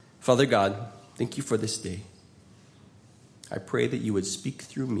Father God, thank you for this day. I pray that you would speak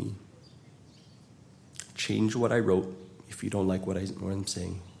through me. Change what I wrote if you don't like what I'm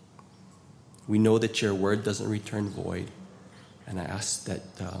saying. We know that your word doesn't return void, and I ask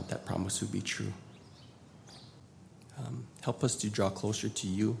that that promise would be true. Help us to draw closer to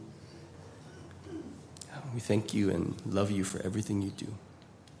you. We thank you and love you for everything you do.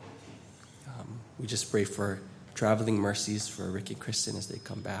 We just pray for traveling mercies for Rick and Kristen as they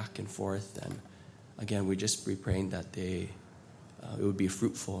come back and forth. And again, we just be praying that it would be a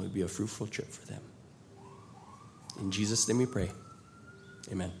fruitful trip for them. In Jesus' name we pray.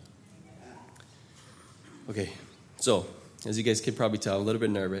 Amen. Okay, so as you guys can probably tell, I'm a little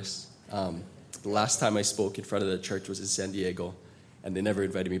bit nervous. The last time I spoke in front of the church was in San Diego, and they never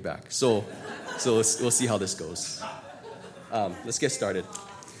invited me back. So we'll see how this goes. Let's get started.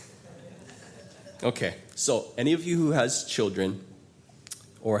 Okay, so any of you who has children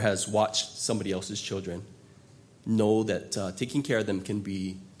or has watched somebody else's children know that taking care of them can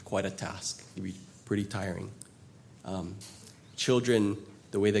be quite a task. It can be pretty tiring. Children,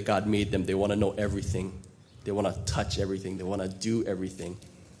 the way that God made them, they want to know everything. They want to touch everything. They want to do everything,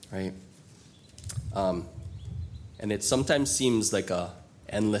 right? And it sometimes seems like a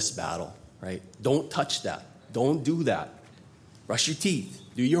endless battle, right? Don't touch that. Don't do that. Brush your teeth.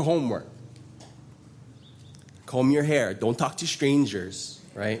 Do your homework. Comb your hair. Don't talk to strangers,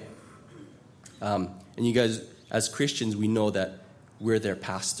 right? And you guys, as Christians, we know that we're their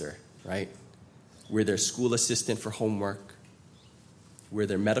pastor, right? We're their school assistant for homework. We're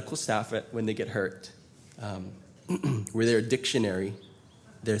their medical staff when they get hurt. We're their dictionary,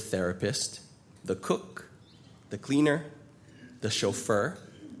 their therapist, the cook, the cleaner, the chauffeur,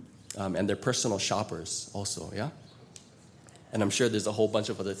 and their personal shoppers also, yeah? And I'm sure there's a whole bunch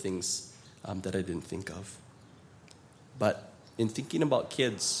of other things that I didn't think of. But in thinking about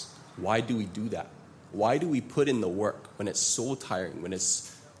kids, why do we do that? Why do we put in the work when it's so tiring, when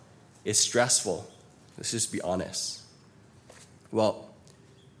it's stressful? Let's just be honest. Well,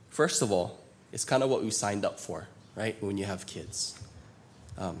 first of all, it's kind of what we signed up for, right, when you have kids.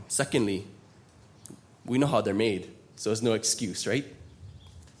 Secondly, we know how they're made, so there's no excuse, right?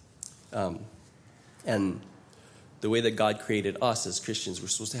 And the way that God created us as Christians, we're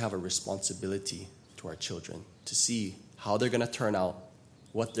supposed to have a responsibility to our children to see how they're going to turn out,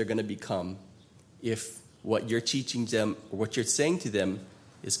 what they're going to become, if what you're teaching them or what you're saying to them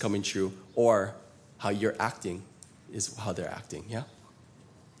is coming true, or how you're acting is how they're acting, yeah?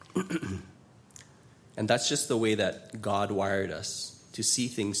 And that's just the way that God wired us, to see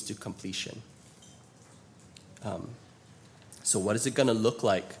things to completion. So what is it going to look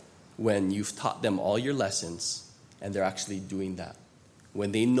like when you've taught them all your lessons and they're actually doing that?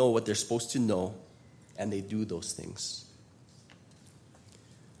 When they know what they're supposed to know and they do those things?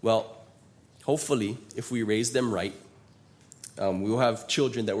 Well, hopefully, if we raise them right, we will have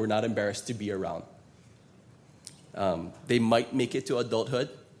children that we're not embarrassed to be around. They might make it to adulthood,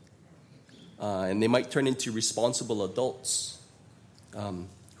 and they might turn into responsible adults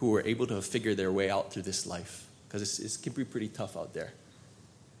who are able to figure their way out through this life, because it can be pretty tough out there.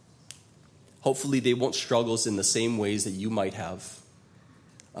 Hopefully, they won't struggle in the same ways that you might have,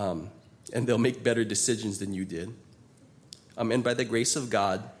 and they'll make better decisions than you did. And by the grace of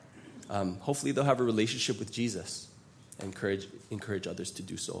God, hopefully they'll have a relationship with Jesus and encourage others to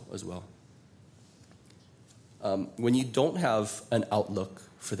do so as well. When you don't have an outlook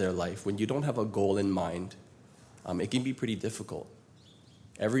for their life, when you don't have a goal in mind, it can be pretty difficult.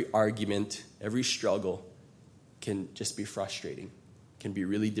 Every argument, every struggle can just be frustrating, can be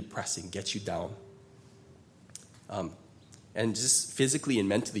really depressing, get you down. And just physically and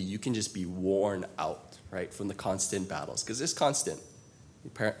mentally, you can just be worn out, right, from the constant battles. Because it's constant.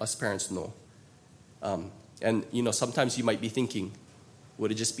 Us parents know. And, sometimes you might be thinking,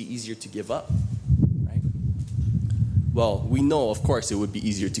 would it just be easier to give up, right? Well, we know, of course, it would be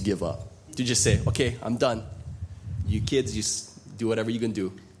easier to give up. To just say, okay, I'm done. You kids, just do whatever you can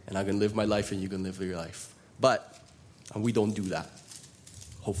do. And I'm going to live my life and you can live your life. But we don't do that,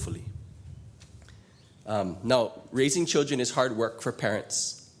 hopefully. Now, raising children is hard work for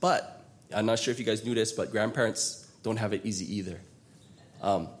parents, but I'm not sure if you guys knew this, but grandparents don't have it easy either.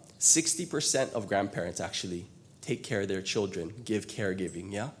 60% of grandparents actually take care of their children, give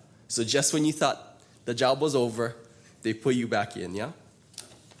caregiving, yeah? So just when you thought the job was over, they put you back in, yeah?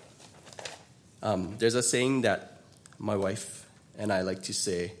 There's a saying that my wife and I like to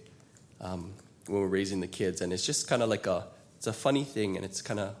say when we're raising the kids, and it's just kind of like it's a funny thing, and it's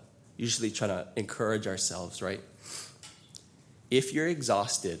kind of usually trying to encourage ourselves, right? If you're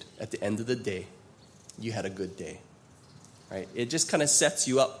exhausted at the end of the day, you had a good day, right? It just kind of sets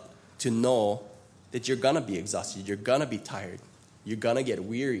you up to know that you're going to be exhausted, you're going to be tired, you're going to get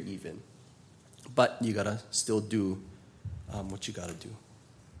weary even. But you got to still do what you got to do.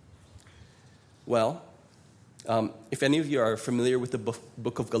 Well, if any of you are familiar with the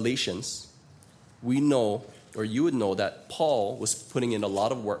book of Galatians, we know, or you would know, that Paul was putting in a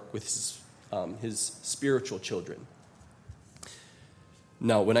lot of work with his spiritual children.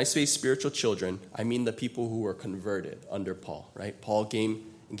 Now, when I say spiritual children, I mean the people who were converted under Paul, right? Paul came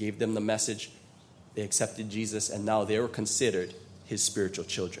and gave them the message. They accepted Jesus, and now they were considered his spiritual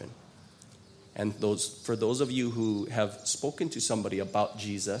children. And for those of you who have spoken to somebody about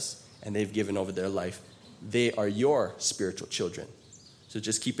Jesus and they've given over their life, they are your spiritual children. So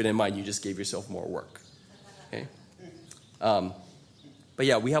just keep it in mind, you just gave yourself more work. Okay? But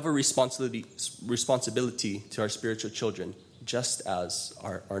yeah, we have a responsibility to our spiritual children, just as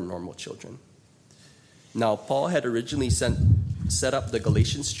our normal children. Now, Paul had originally set up the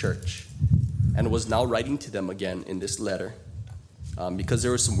Galatians church and was now writing to them again in this letter because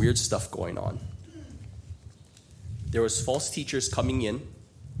there was some weird stuff going on. There was false teachers coming in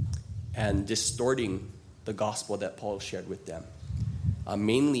and distorting the gospel that Paul shared with them.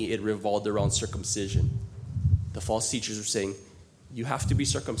 Mainly, it revolved around circumcision. The false teachers were saying, you have to be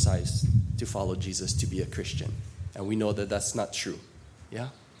circumcised to follow Jesus, to be a Christian. And we know that that's not true. Yeah?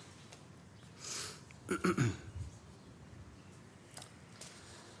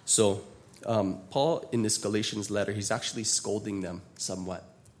 So, Paul, in this Galatians letter, he's actually scolding them somewhat.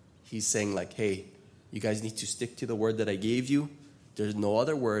 He's saying like, hey, you guys need to stick to the word that I gave you. There's no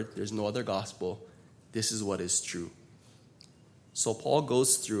other word. There's no other gospel. This is what is true. So Paul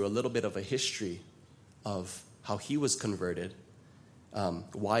goes through a little bit of a history of how he was converted,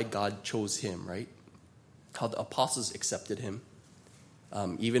 why God chose him, right? How the apostles accepted him,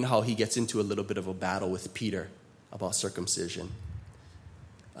 even how he gets into a little bit of a battle with Peter about circumcision.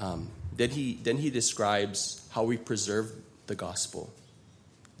 Then he describes how we preserve the gospel.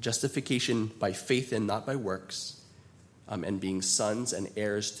 Justification by faith and not by works, and being sons and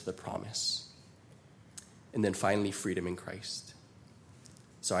heirs to the promise. And then finally, freedom in Christ.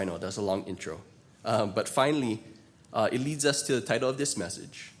 So I know that's a long intro. But finally, it leads us to the title of this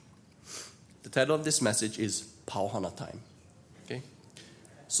message. The title of this message is Pau Hana time. Okay?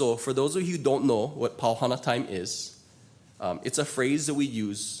 So for those of you who don't know what Pau Hana time is, it's a phrase that we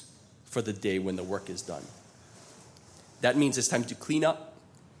use for the day when the work is done. That means it's time to clean up.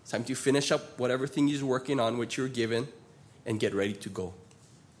 It's time to finish up whatever thing you're working on, which you're given, and get ready to go.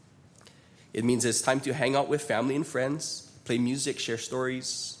 It means it's time to hang out with family and friends, play music, share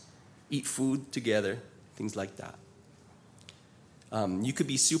stories, eat food together, things like that. You could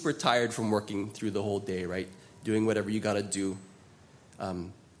be super tired from working through the whole day, right? Doing whatever you got to do.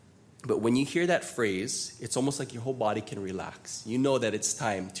 But when you hear that phrase, it's almost like your whole body can relax. You know that it's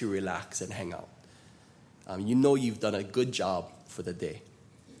time to relax and hang out. You know you've done a good job for the day.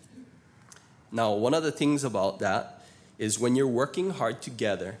 Now, one of the things about that is when you're working hard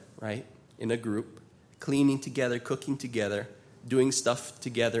together, right, in a group, cleaning together, cooking together, doing stuff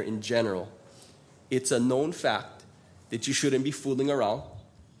together in general, it's a known fact that you shouldn't be fooling around.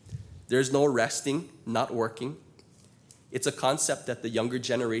 There's no resting, not working. It's a concept that the younger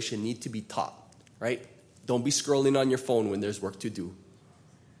generation need to be taught, right? Don't be scrolling on your phone when there's work to do.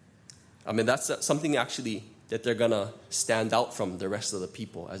 I mean, that's something actually that they're going to stand out from the rest of the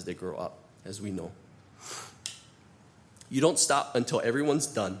people as they grow up, as we know. You don't stop until everyone's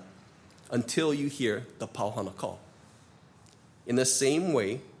done, until you hear the Pau Hana call. In the same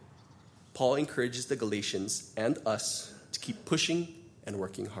way, Paul encourages the Galatians and us to keep pushing and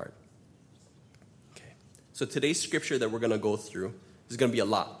working hard. Okay. So today's scripture that we're going to go through is going to be a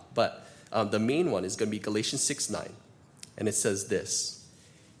lot, but the main one is going to be Galatians 6:9, and it says this: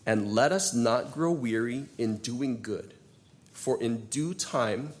 "And let us not grow weary in doing good, for in due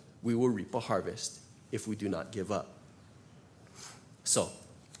time we will reap a harvest if we do not give up." So,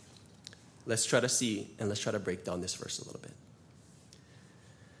 let's try to see and let's try to break down this verse a little bit.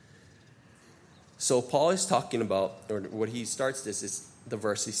 So Paul is talking about, or what he starts this is the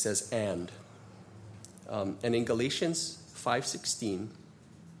verse, he says, and in Galatians 5:16,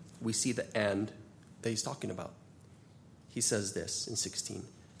 we see the and that he's talking about. He says this in 16,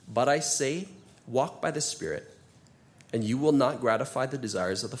 "But I say, walk by the Spirit, and you will not gratify the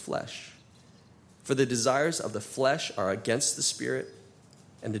desires of the flesh. For the desires of the flesh are against the Spirit,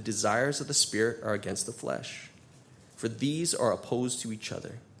 and the desires of the Spirit are against the flesh. For these are opposed to each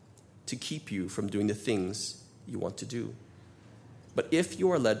other, to keep you from doing the things you want to do. But if you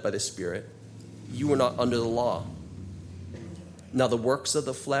are led by the Spirit, you are not under the law. Now the works of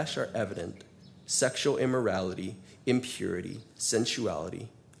the flesh are evident: sexual immorality, impurity, sensuality,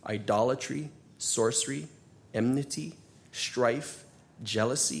 idolatry, sorcery, enmity, strife,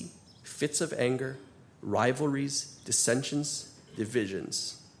 jealousy, fits of anger, rivalries, dissensions,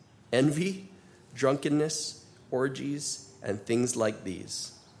 divisions, envy, drunkenness, orgies, and things like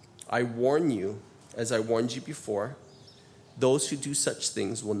these. I warn you, as I warned you before, those who do such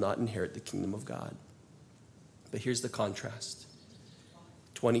things will not inherit the kingdom of God. But here's the contrast.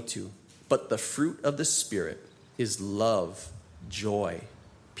 22. But the fruit of the Spirit is love, joy,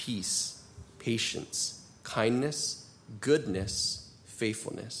 peace, patience, kindness, goodness,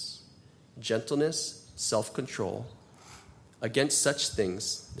 faithfulness, gentleness, self-control. Against such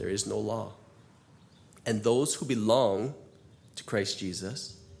things there is no law. And those who belong to Christ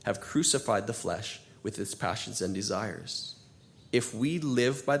Jesus have crucified the flesh with its passions and desires. If we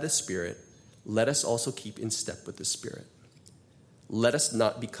live by the Spirit, let us also keep in step with the Spirit. Let us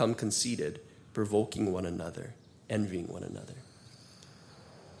not become conceited, provoking one another, envying one another.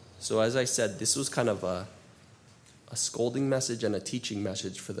 So as I said, this was kind of a scolding message and a teaching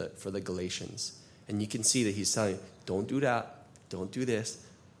message for the Galatians. And you can see that he's telling you, don't do that, don't do this.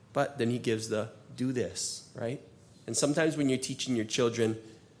 But then he gives the do this, right? And sometimes when you're teaching your children,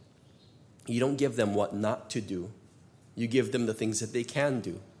 you don't give them what not to do. You give them the things that they can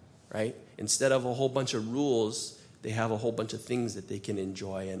do, right? Instead of a whole bunch of rules, they have a whole bunch of things that they can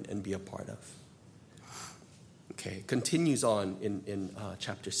enjoy and be a part of. Okay, continues on in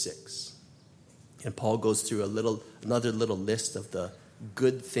chapter 6. And Paul goes through another little list of the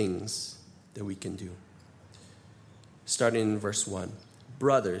good things that we can do. Starting in verse 1.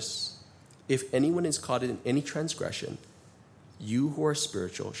 Brothers, if anyone is caught in any transgression, you who are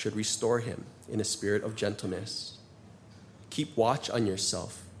spiritual should restore him in a spirit of gentleness. Keep watch on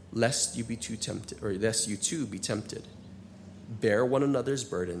yourself, lest you too be tempted. Bear one another's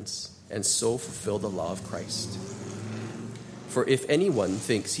burdens, and so fulfill the law of Christ. For if anyone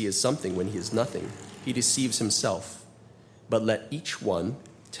thinks he is something when he is nothing, he deceives himself. But let each one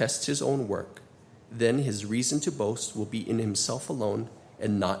test his own work. Then his reason to boast will be in himself alone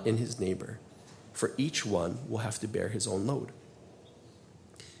and not in his neighbor. For each one will have to bear his own load.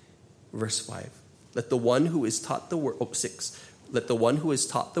 Verse 5. Let the one who is taught the word, 6. Let the one who is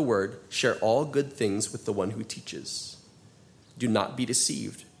taught the word share all good things with the one who teaches. Do not be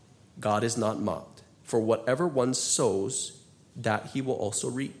deceived. God is not mocked. For whatever one sows, that he will also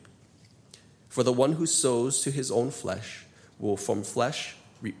reap. For the one who sows to his own flesh will from flesh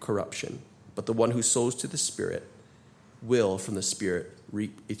reap corruption. But the one who sows to the Spirit will from the Spirit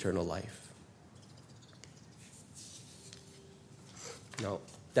reap eternal life. Now,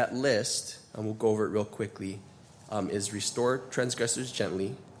 that list, and we'll go over it real quickly, is restore transgressors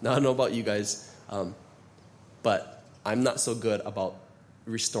gently. Now, I don't know about you guys, but I'm not so good about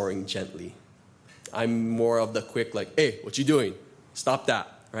restoring gently. I'm more of the quick, like, hey, what you doing? Stop that,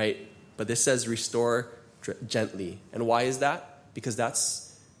 right? But this says restore gently. And why is that? Because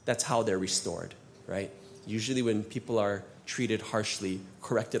that's how they're restored, right? Usually when people are treated harshly,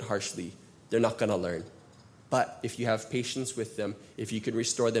 corrected harshly, they're not going to learn. But if you have patience with them, if you can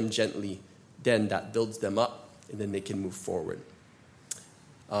restore them gently, then that builds them up, and then they can move forward.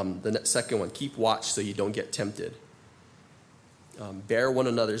 The second one, keep watch so you don't get tempted. Bear one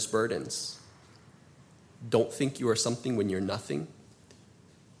another's burdens. Don't think you are something when you're nothing.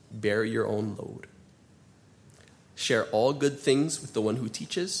 Bear your own load. Share all good things with the one who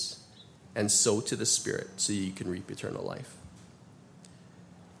teaches, and sow to the Spirit so you can reap eternal life.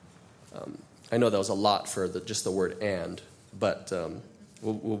 I know that was a lot for just the word and, but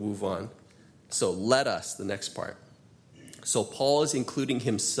we'll move on. So let us, the next part. So Paul is including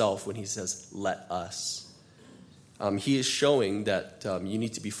himself when he says, let us. He is showing that you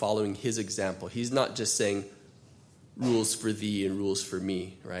need to be following his example. He's not just saying rules for thee and rules for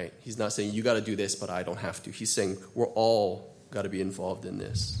me, right? He's not saying you got to do this, but I don't have to. He's saying we're all got to be involved in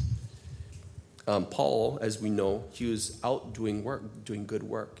this. Paul, as we know, he was out doing work, doing good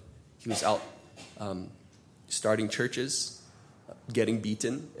work. He was out starting churches, getting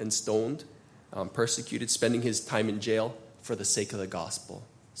beaten and stoned, persecuted, spending his time in jail for the sake of the gospel.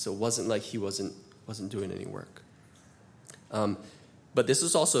 So it wasn't like he wasn't doing any work. But this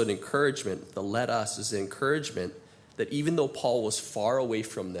is also an encouragement. The let us is an encouragement that even though Paul was far away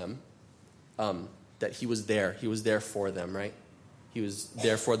from them, that he was there. He was there for them, right? He was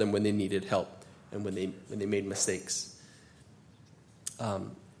there for them when they needed help and when they made mistakes.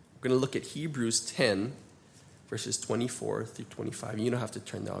 We're going to look at Hebrews 10, verses 24 through 25. You don't have to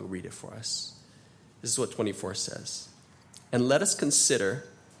turn there. I'll read it for us. This is what 24 says. And let us consider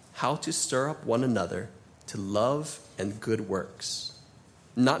how to stir up one another to love and good works,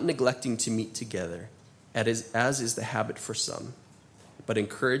 not neglecting to meet together, as is the habit for some, but but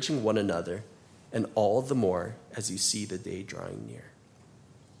encouraging one another, and all the more as you see the day drawing near.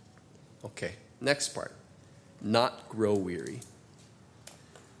 Okay, next part. Not grow weary.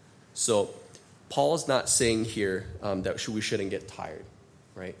 So Paul's not saying here that we shouldn't get tired,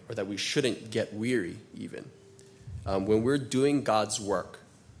 right? Or that we shouldn't get weary even. When we're doing God's work,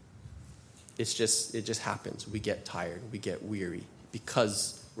 it just happens. We get tired, we get weary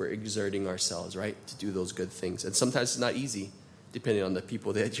because we're exerting ourselves, right, to do those good things. And sometimes it's not easy, depending on the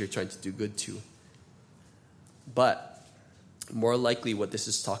people that you're trying to do good to. But more likely what this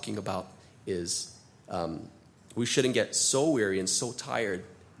is talking about is we shouldn't get so weary and so tired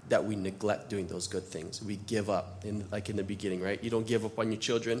that we neglect doing those good things. We give up, like in the beginning, right? You don't give up on your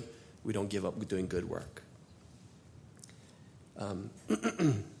children. We don't give up doing good work.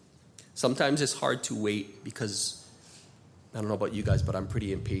 Sometimes it's hard to wait because, I don't know about you guys, but I'm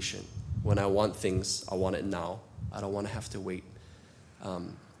pretty impatient. When I want things, I want it now. I don't want to have to wait.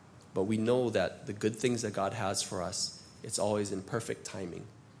 But we know that the good things that God has for us, it's always in perfect timing.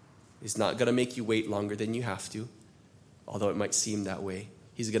 He's not going to make you wait longer than you have to, although it might seem that way.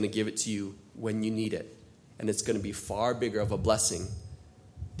 He's going to give it to you when you need it. And it's going to be far bigger of a blessing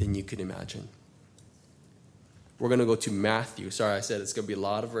than you can imagine. We're going to go to Matthew. Sorry, I said it's going to be a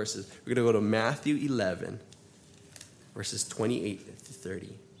lot of verses. We're going to go to Matthew 11, verses 28 to 30.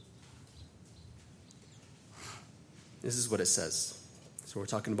 This is what it says. So we're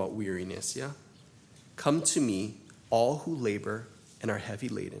talking about weariness, yeah? Come to me, all who labor and are heavy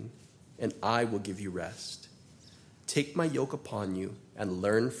laden, and I will give you rest. Take my yoke upon you and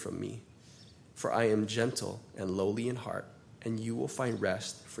learn from me, for I am gentle and lowly in heart, and you will find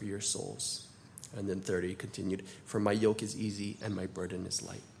rest for your souls. And then 30 continued, for my yoke is easy and my burden is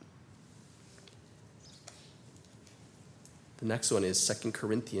light. The next one is 2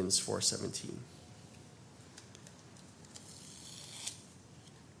 Corinthians 4:17.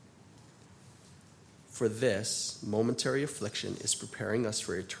 For this momentary affliction is preparing us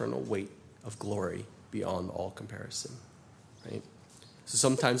for eternal weight of glory beyond all comparison. Right? So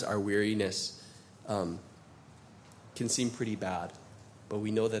sometimes our weariness can seem pretty bad, but we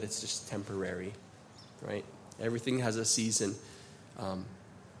know that it's just temporary, right? Everything has a season,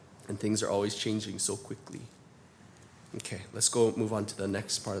 and things are always changing so quickly. Okay, let's move on to the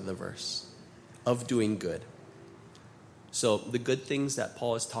next part of the verse. Of doing good. So the good things that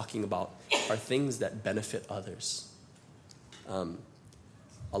Paul is talking about are things that benefit others. A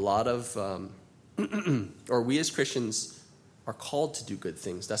lot of, or we as Christians are called to do good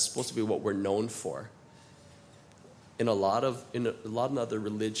things. That's supposed to be what we're known for. In a lot of other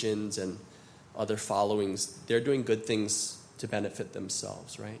religions and other followings, they're doing good things to benefit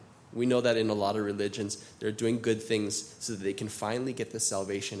themselves, right? We know that in a lot of religions, they're doing good things so that they can finally get the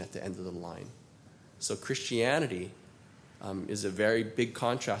salvation at the end of the line. So Christianity is a very big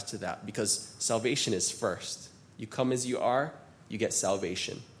contrast to that, because salvation is first. You come as you are, you get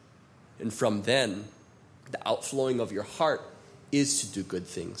salvation. And from then, the outflowing of your heart is to do good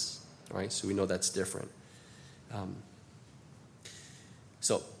things, right? So we know that's different.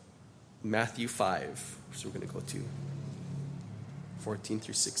 So Matthew 5, so we're going to go to 14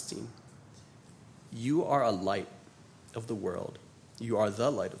 through 16. You are a light of the world. You are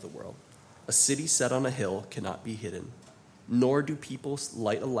the light of the world. A city set on a hill cannot be hidden. Nor do people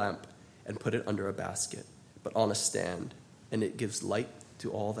light a lamp and put it under a basket, but on a stand, and it gives light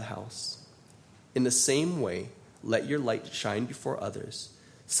to all the house. In the same way, let your light shine before others,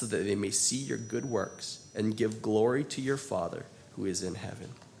 so that they may see your good works and give glory to your Father who is in heaven.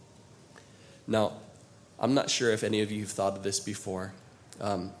 Now, I'm not sure if any of you have thought of this before,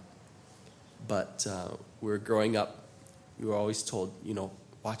 but we were growing up, we were always told,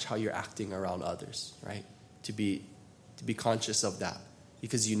 watch how you're acting around others, right? To be conscious of that,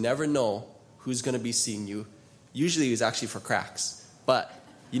 because you never know who's going to be seeing you. Usually it was actually for cracks, but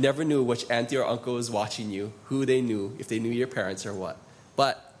you never knew which auntie or uncle was watching you, who they knew, if they knew your parents or what.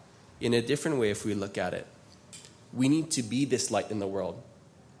 But in a different way, if we look at it, we need to be this light in the world.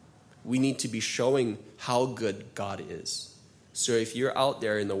 We need to be showing how good God is. So if you're out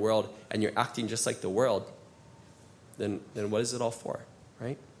there in the world and you're acting just like the world, then what is it all for,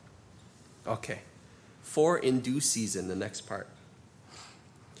 right? Okay. For in due season, the next part.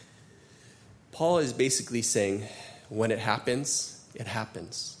 Paul is basically saying, when it happens, it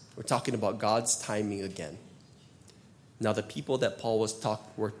happens. We're talking about God's timing again. Now, the people that Paul was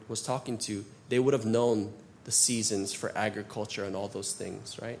talking to, they would have known the seasons for agriculture and all those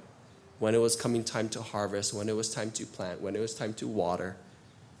things, right? When it was coming time to harvest, when it was time to plant, when it was time to water.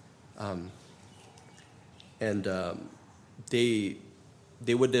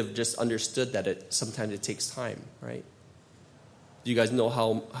 They would have just understood that sometimes it takes time, right? Do you guys know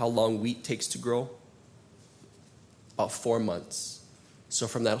how long wheat takes to grow? About 4 months. So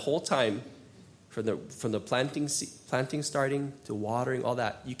from that whole time, from the planting starting to watering, all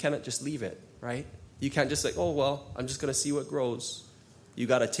that, you cannot just leave it, right? You can't just like, oh, well, I'm just going to see what grows. You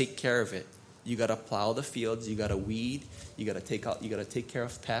got to take care of it. You got to plow the fields. You got to weed. You got to take care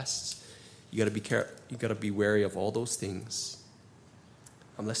of pests. You got to be wary of all those things.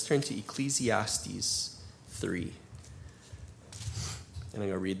 Let's turn to Ecclesiastes 3. And I'm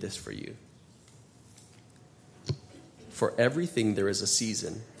going to read this for you. For everything there is a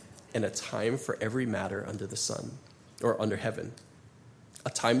season, and a time for every matter under the sun, or under heaven. A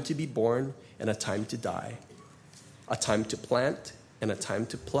time to be born, and a time to die. A time to plant, and a time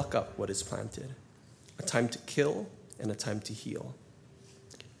to pluck up what is planted. A time to kill, and a time to heal.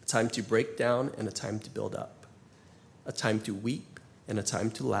 A time to break down, and a time to build up. A time to weep, and a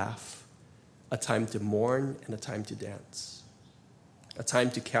time to laugh. A time to mourn, and a time to dance. A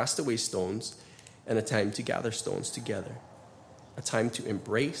time to cast away stones, and a time to gather stones together. A time to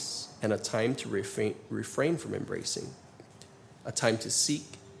embrace, and a time to refrain from embracing. A time to seek,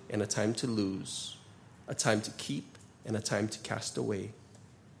 and a time to lose. A time to keep, and a time to cast away.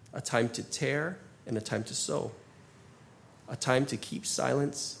 A time to tear, and a time to sow. A time to keep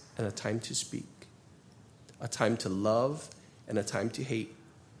silence, and a time to speak. A time to love, and a time to hate.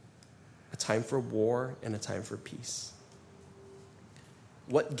 A time for war, and a time for peace.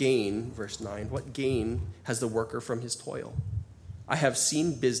 What gain, verse 9, what gain has the worker from his toil? I have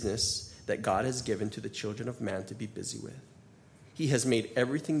seen business that God has given to the children of man to be busy with. He has made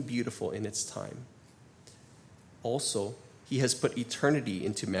everything beautiful in its time. Also, he has put eternity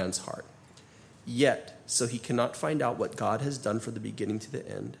into man's heart. Yet, so he cannot find out what God has done from the beginning to the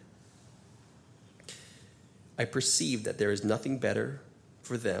end. I perceive that there is nothing better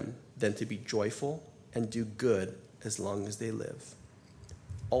for them than to be joyful and do good as long as they live.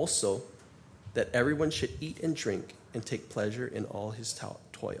 Also, that everyone should eat and drink and take pleasure in all his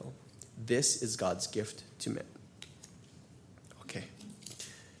toil. This is God's gift to men. Okay.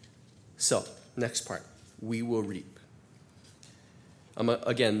 So, next part. We will reap.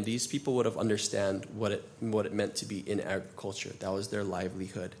 Again, these people would have understood what it meant to be in agriculture. That was their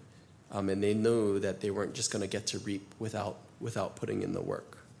livelihood. And they knew that they weren't just going to get to reap without putting in the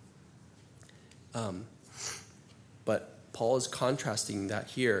work. But Paul is contrasting that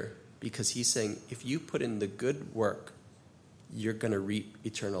here because he's saying if you put in the good work, you're going to reap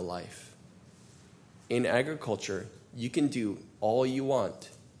eternal life. In agriculture, you can do all you want,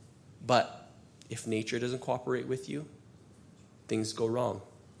 but if nature doesn't cooperate with you, things go wrong.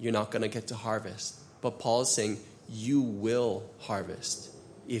 You're not going to get to harvest. But Paul is saying you will harvest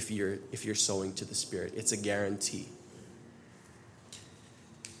if you're sowing to the Spirit. It's a guarantee.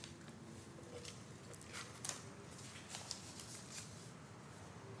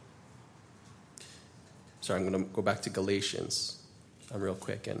 Sorry, I'm going to go back to Galatians real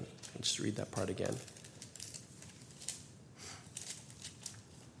quick and just read that part again.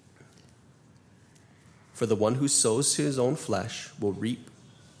 For the one who sows to his own flesh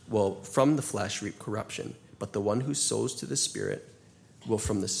will from the flesh reap corruption, but the one who sows to the Spirit will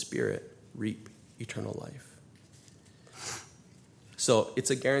from the Spirit reap eternal life. So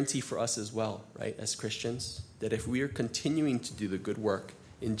it's a guarantee for us as well, right, as Christians, that if we are continuing to do the good work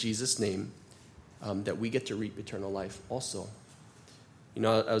in Jesus' name, that we get to reap eternal life also. You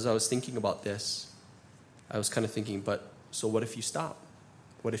know, as I was thinking about this, I was kind of thinking, but so what if you stop?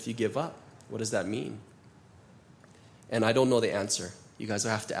 What if you give up? What does that mean? And I don't know the answer. You guys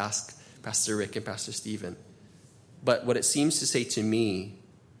will have to ask Pastor Rick and Pastor Stephen. But what it seems to say to me,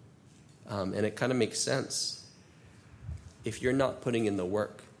 and it kind of makes sense, if you're not putting in the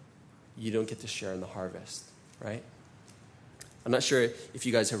work, you don't get to share in the harvest, right? I'm not sure if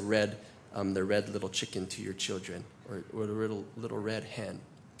you guys have read The Red Little Chicken to your children, or The Little Red Hen,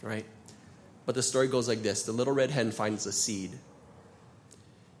 right? But the story goes like this. The little red hen finds a seed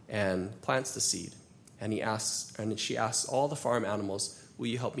and plants the seed. And she asks all the farm animals, will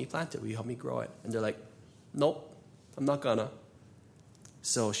you help me plant it? Will you help me grow it? And they're like, nope, I'm not gonna.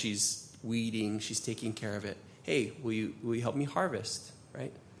 So she's weeding, she's taking care of it. Hey, will you help me harvest?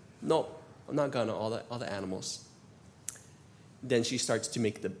 Right? Nope, I'm not gonna, all the animals. Then she starts to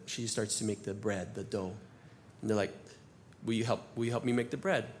make the bread, the dough. And they're like, will you help me make the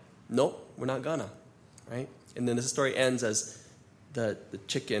bread? Nope, we're not gonna. Right? And then the story ends as the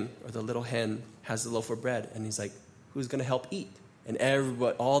chicken or the little hen has the loaf of bread, and he's like, who's going to help eat? And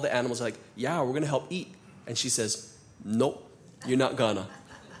all the animals are like, yeah, we're going to help eat. And she says, nope, you're not gonna,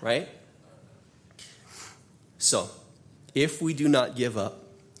 right? So, if we do not give up,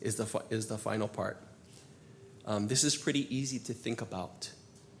 is the final part. this is pretty easy to think about.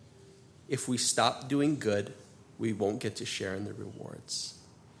 If we stop doing good, we won't get to share in the rewards.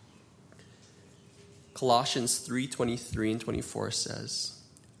 Colossians 3:23 and 24 says,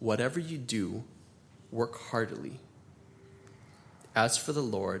 "Whatever you do, work heartily, as for the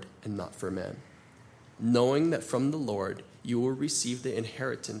Lord and not for men, knowing that from the Lord you will receive the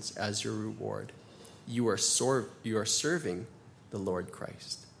inheritance as your reward. You are serving the Lord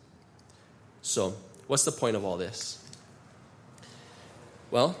Christ." So, what's the point of all this?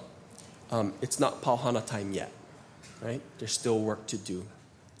 Well, it's not Pau Hana time yet, right? There's still work to do.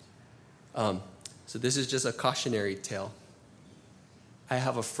 So this is just a cautionary tale. I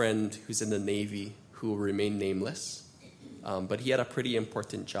have a friend who's in the Navy who will remain nameless, but he had a pretty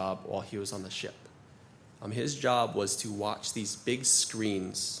important job while he was on the ship. His job was to watch these big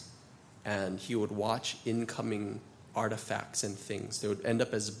screens, and he would watch incoming artifacts and things. They would end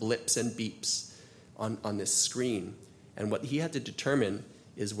up as blips and beeps on this screen. And what he had to determine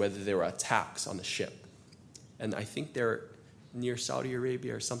is whether there were attacks on the ship. And I think they're near Saudi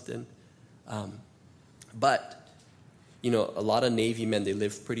Arabia or something. But, a lot of Navy men, they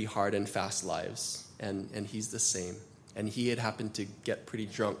live pretty hard and fast lives. And he's the same. And he had happened to get pretty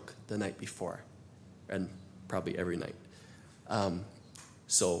drunk the night before. And probably every night.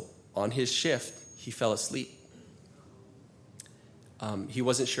 So on his shift, he fell asleep. He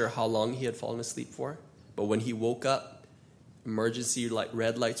wasn't sure how long he had fallen asleep for. But when he woke up, emergency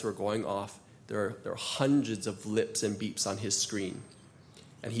red lights were going off. There were hundreds of blips and beeps on his screen.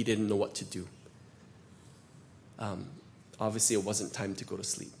 And he didn't know what to do. Obviously, it wasn't time to go to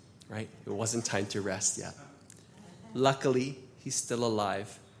sleep, right? It wasn't time to rest yet. Luckily, he's still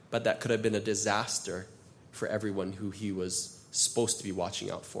alive, but that could have been a disaster for everyone who he was supposed to be watching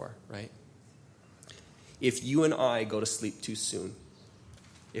out for, right? If you and I go to sleep too soon,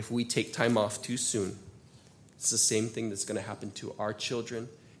 if we take time off too soon, it's the same thing that's going to happen to our children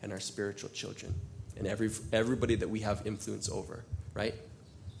and our spiritual children and everybody that we have influence over, right?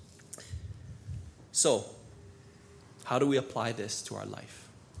 So, how do we apply this to our life?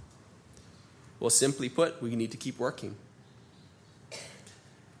 Well, simply put, we need to keep working.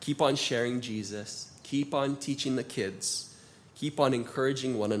 Keep on sharing Jesus. Keep on teaching the kids. Keep on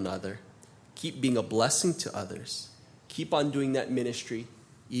encouraging one another. Keep being a blessing to others. Keep on doing that ministry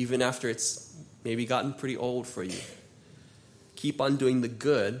even after it's maybe gotten pretty old for you. Keep on doing the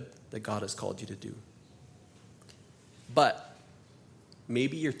good that God has called you to do. But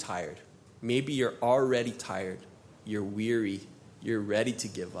maybe you're tired. Maybe you're already tired. You're weary. You're ready to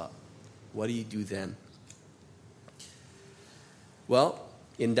give up. What do you do then? Well,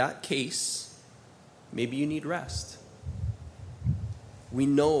 in that case, maybe you need rest. We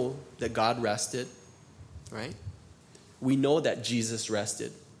know that God rested, right? We know that Jesus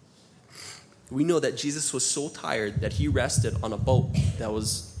rested. We know that Jesus was so tired that he rested on a boat that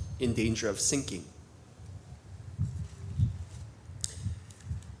was in danger of sinking.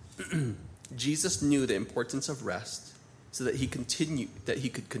 Jesus knew the importance of rest so that he could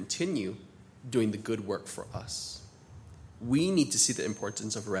continue doing the good work for us. We need to see the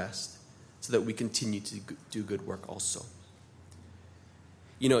importance of rest so that we continue to do good work also.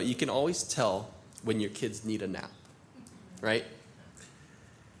 You can always tell when your kids need a nap, right?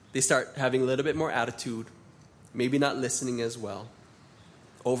 They start having a little bit more attitude, maybe not listening as well,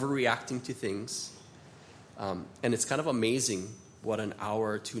 overreacting to things. And it's kind of amazing what an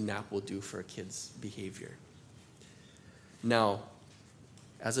hour or two nap will do for a kid's behavior. Now,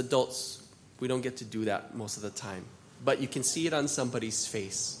 as adults, we don't get to do that most of the time. But you can see it on somebody's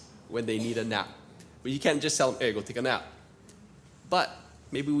face when they need a nap. But you can't just tell them, hey, go take a nap. But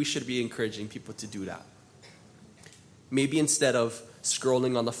maybe we should be encouraging people to do that. Maybe instead of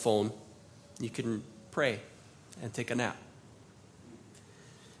scrolling on the phone, you can pray and take a nap.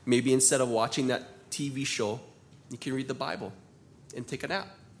 Maybe instead of watching that TV show, you can read the Bible and take a nap.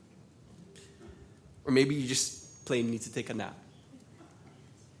 Or maybe you just plain need to take a nap.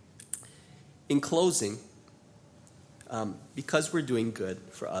 In closing, because we're doing good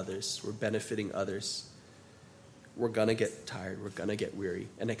for others, we're benefiting others, we're going to get tired, we're going to get weary,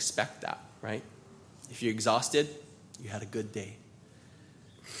 and expect that, right? If you're exhausted, you had a good day.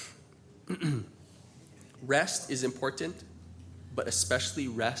 Rest is important, but especially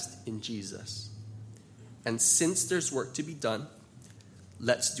rest in Jesus. And since there's work to be done,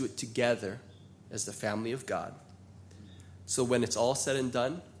 let's do it together as the family of God. So when it's all said and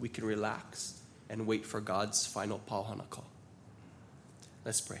done, we can relax and wait for God's final Pau Hana call.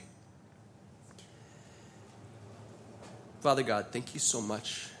 Let's pray. Father God, thank you so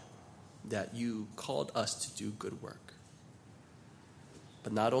much that you called us to do good work.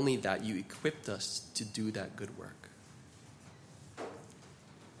 But not only that, you equipped us to do that good work.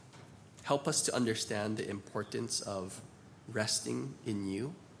 Help us to understand the importance of resting in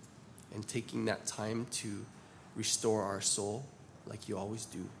you and taking that time to restore our soul like you always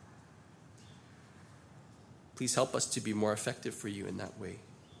do. Please help us to be more effective for you in that way.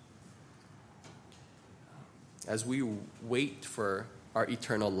 As we wait for our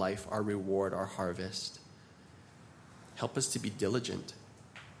eternal life, our reward, our harvest, help us to be diligent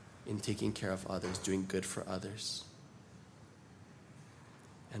in taking care of others, doing good for others.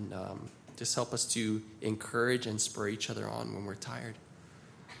 And just help us to encourage and spur each other on when we're tired.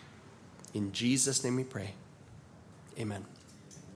 In Jesus' name we pray. Amen.